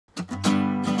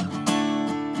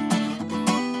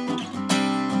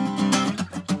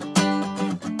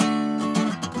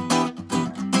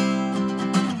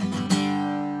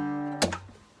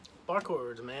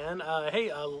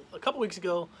everyone. A couple weeks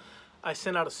ago, I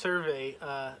sent out a survey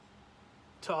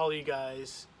to all you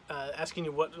guys asking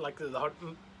you what the hard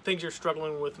things you're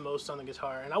struggling with most on the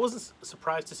guitar, and I wasn't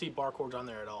surprised to see bar chords on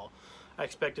there at all. I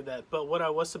expected that, but what I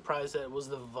was surprised at was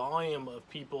the volume of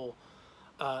people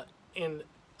in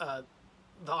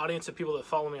the audience of people that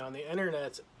follow me on the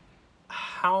internet.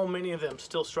 How many of them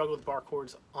still struggle with bar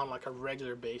chords on like a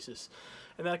regular basis,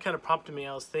 and that kind of prompted me.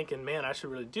 I was thinking, man, I should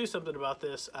really do something about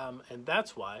this, and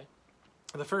that's why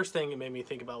the first thing it made me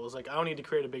think about was like, I need to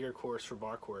create a bigger course for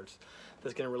bar chords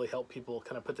that's going to really help people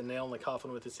kind of put the nail in the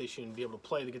coffin with this issue and be able to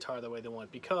play the guitar the way they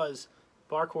want, because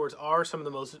bar chords are some of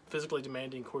the most physically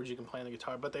demanding chords you can play on the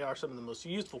guitar, but they are some of the most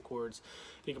useful chords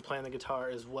you can play on the guitar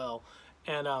as well.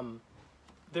 And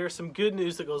there's some good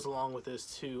news that goes along with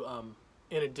this too.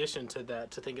 In addition to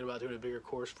that, to thinking about doing a bigger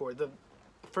course for it, the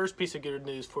first piece of good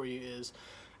news for you is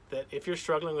that if you're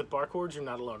struggling with bar chords, you're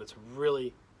not alone. It's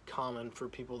really common for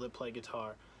people that play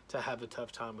guitar to have a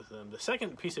tough time with them. The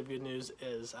second piece of good news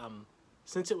is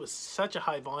since it was such a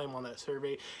high volume on that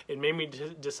survey, it made me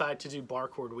decide to do Bar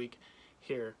Chord Week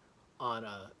here on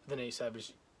the Nate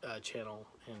Savage channel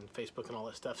and Facebook and all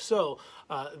that stuff. So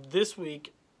this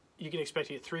week, you can expect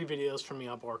to get 3 videos from me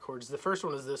on bar chords. The first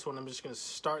one is this one. I'm just going to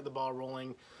start the ball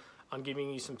rolling on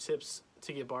giving you some tips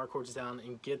to get bar chords down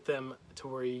and get them to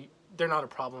where they're not a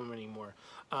problem anymore.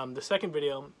 The second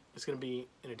video is going to be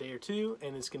in a day or two,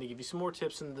 and it's going to give you some more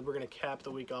tips, and then we're going to cap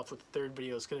the week off with the third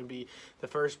video. It's going to be the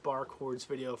first bar chords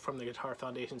video from the Guitar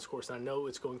Foundations course, and I know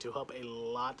it's going to help a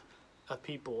lot of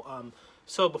people.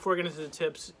 So before we get into the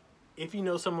tips, if you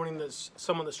know someone that's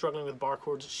struggling with bar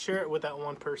chords, share it with that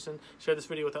one person. Share this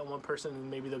video with that one person, and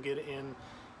maybe they'll get in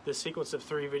this sequence of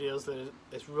 3 videos that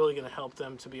is really going to help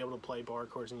them to be able to play bar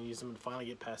chords and use them and finally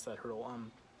get past that hurdle.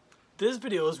 This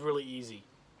video is really easy.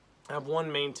 I have one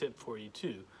main tip for you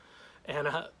too, and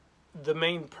the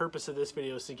main purpose of this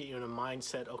video is to get you in a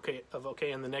mindset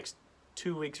okay, in the next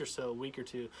 2 weeks or so, a week or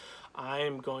two, I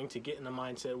am going to get in a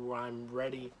mindset where I'm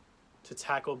ready to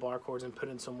tackle bar chords and put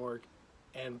in some work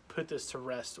and put this to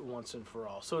rest once and for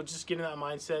all. So just get in that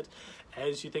mindset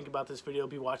as you think about this video.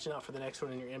 Be watching out for the next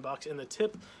one in your inbox. And the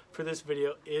tip for this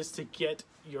video is to get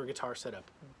your guitar set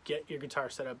up. Get your guitar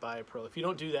set up by a pro. If you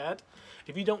don't do that,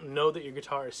 if you don't know that your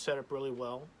guitar is set up really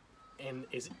well and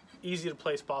is easy to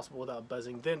play as possible without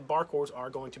buzzing, then bar chords are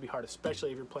going to be hard,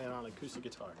 especially if you're playing on an acoustic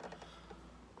guitar.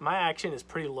 My action is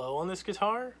pretty low on this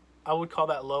guitar. I would call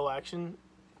that low action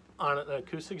on an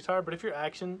acoustic guitar, but if your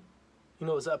action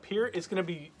is up here, it's going to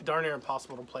be darn near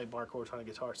impossible to play bar chords on a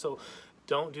guitar. So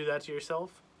don't do that to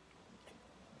yourself.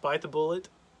 Bite the bullet.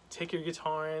 Take your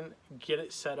guitar in, get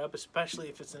it set up, especially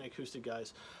if it's an acoustic,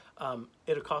 guys.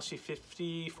 It'll cost you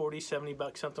 50, 40, 70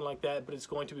 bucks, something like that, but it's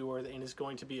going to be worth it, and it's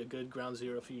going to be a good ground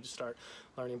zero for you to start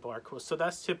learning bar chords. So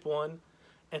that's tip 1.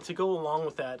 And to go along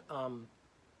with that,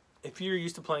 if you're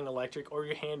used to playing electric or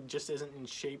your hand just isn't in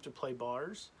shape to play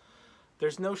bars,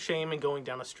 there's no shame in going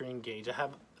down a string gauge. I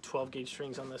have 12 gauge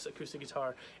strings on this acoustic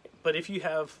guitar, but if you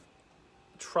have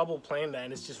trouble playing that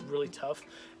and it's just really tough,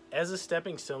 as a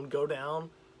stepping stone, go down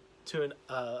to an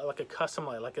like a custom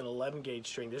light, like an 11 gauge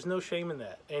string. There's no shame in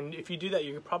that, and if you do that,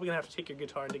 you're probably gonna have to take your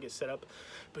guitar in to get set up,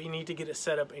 but you need to get it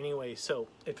set up anyway. So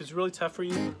if it's really tough for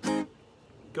you,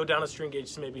 go down a string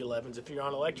gauge to maybe 11s. If you're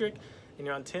on electric and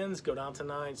you're on 10s, go down to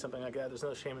 9, something like that. There's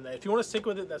no shame in that. If you want to stick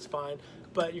with it, that's fine,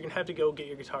 but you're gonna have to go get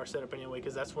your guitar set up anyway,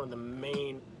 because that's one of the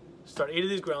main start. 8 of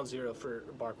these ground zero for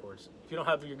bar chords. If you don't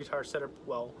have your guitar set up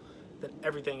well, then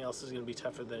everything else is going to be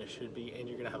tougher than it should be, and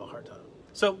you're going to have a hard time.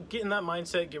 So get in that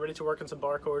mindset, get ready to work on some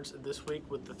bar chords this week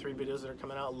with the 3 videos that are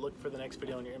coming out. Look for the next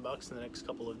video in your inbox in the next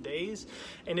couple of days.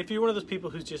 And if you're one of those people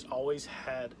who's just always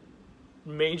had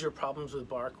major problems with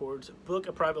bar chords, book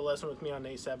a private lesson with me on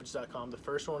natesavage.com. The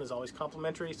first one is always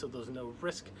complimentary, so there's no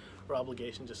risk or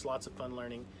obligation, just lots of fun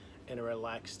learning in a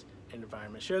relaxed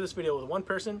environment. Share this video with one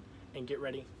person and get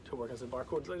ready to work on some bar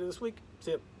chords later this week.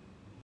 See ya.